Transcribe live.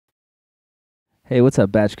Hey, what's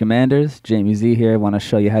up, Batch Commanders? Jamey Z here. I want to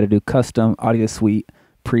show you how to do custom Audiosuite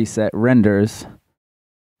preset renders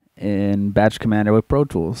in Batch Commander with Pro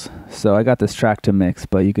Tools. So I got this track to mix,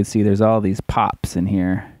 but you can see there's all these pops in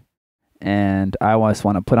here. And I just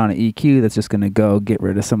want to put on an EQ that's just going to go get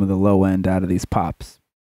rid of some of the low end out of these pops.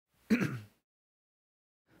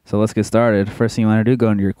 So let's get started. First thing you want to do,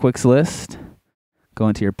 go into your Quicks list, go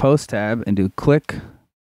into your Post tab, and do Click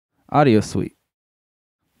Audiosuite.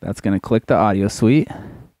 That's going to click the Audiosuite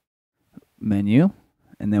menu,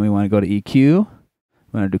 and then we want to go to EQ.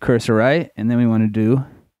 We want to do cursor right, and then we want to do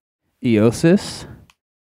Eosis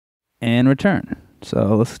and return.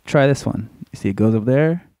 So let's try this one. You see it goes up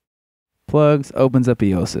there, plugs, opens up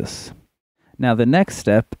Eosis. Now the next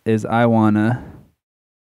step is I want to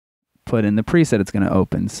put in the preset it's going to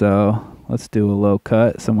open. So let's do a low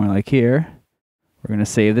cut somewhere like here. We're going to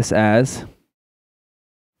save this as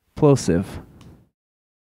plosive.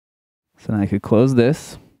 So now I could close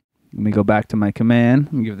this. Let me go back to my command.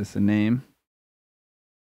 Let me give this a name.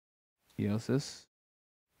 Eosis,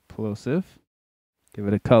 plosive. Give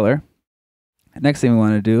it a color. Next thing we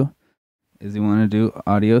want to do is we want to do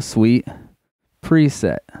Audiosuite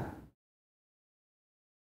preset.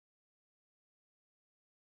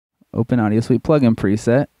 Open Audiosuite plugin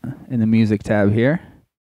preset in the music tab here.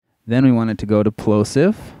 Then we want it to go to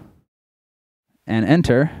plosive and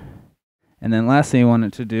enter. And then last thing we want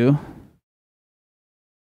it to do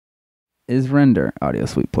is render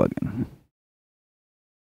Audiosuite plugin.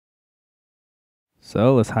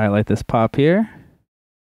 So let's highlight this pop here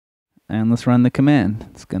and let's run the command.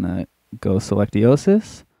 It's gonna go select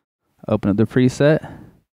Eosis, open up the preset,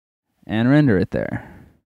 and render it there.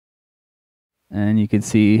 And you can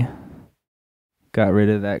see got rid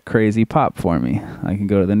of that crazy pop for me. I can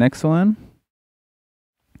go to the next one.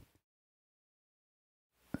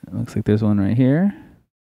 It looks like there's one right here.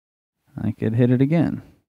 I could hit it again.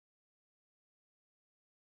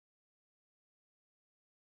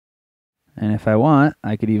 And if I want,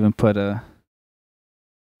 I could even put a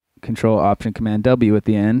Control Option Command W at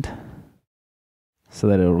the end so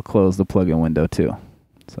that it will close the plugin window too.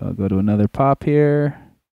 So I'll go to another pop here.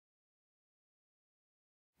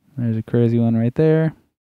 There's a crazy one right there.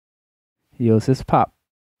 Eosis pop.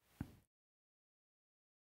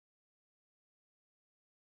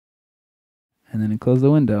 And then close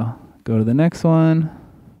the window. Go to the next one.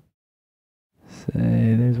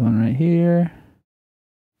 Say there's one right here.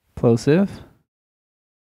 Plosive.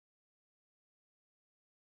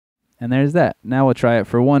 And there's that. Now we'll try it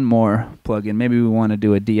for one more plugin. Maybe we want to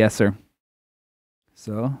do a de-esser.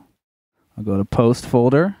 So I'll go to Post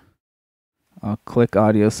folder. I'll click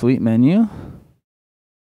Audiosuite menu.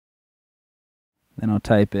 Then I'll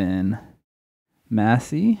type in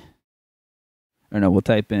Massey. Or no, we'll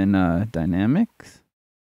type in Dynamics.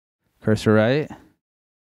 Cursor right.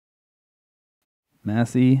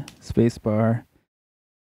 Massey, spacebar.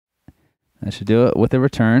 That should do it with a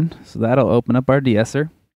return. So that'll open up our de-esser.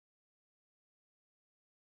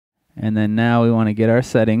 And then now we want to get our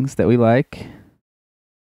settings that we like.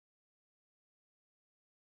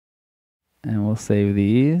 And we'll save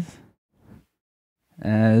these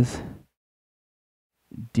as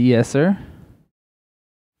de-esser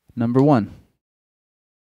number 1.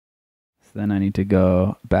 So then I need to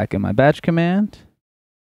go back in my batch command,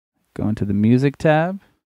 go into the music tab,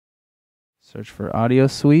 search for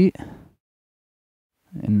Audiosuite,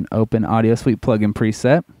 and open Audiosuite plugin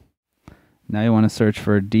preset. Now you want to search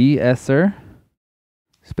for de-esser,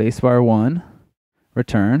 spacebar 1,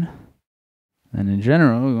 return. And in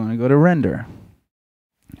general, we want to go to render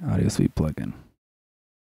Audiosuite plugin.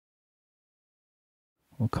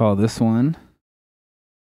 We'll call this one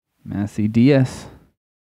Massey DS.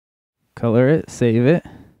 Color it, save it.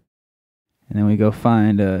 And then we go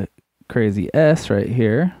find a crazy S right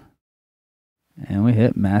here. And we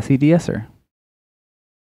hit Massey de-esser.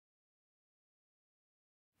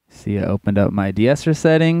 See, I opened up my de-esser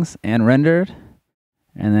settings and rendered.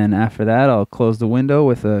 And then after that, I'll close the window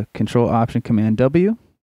with a Control Option Command W.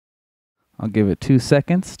 I'll give it 2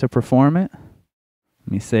 seconds to perform it.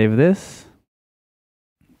 Let me save this.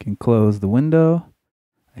 I can close the window.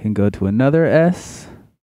 I can go to another S.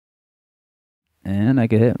 And I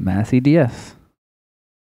can hit Massey DS.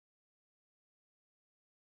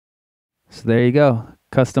 So there you go.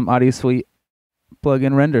 Custom Audiosuite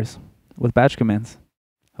plugin renders with batch commands.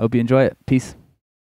 Hope you enjoy it. Peace.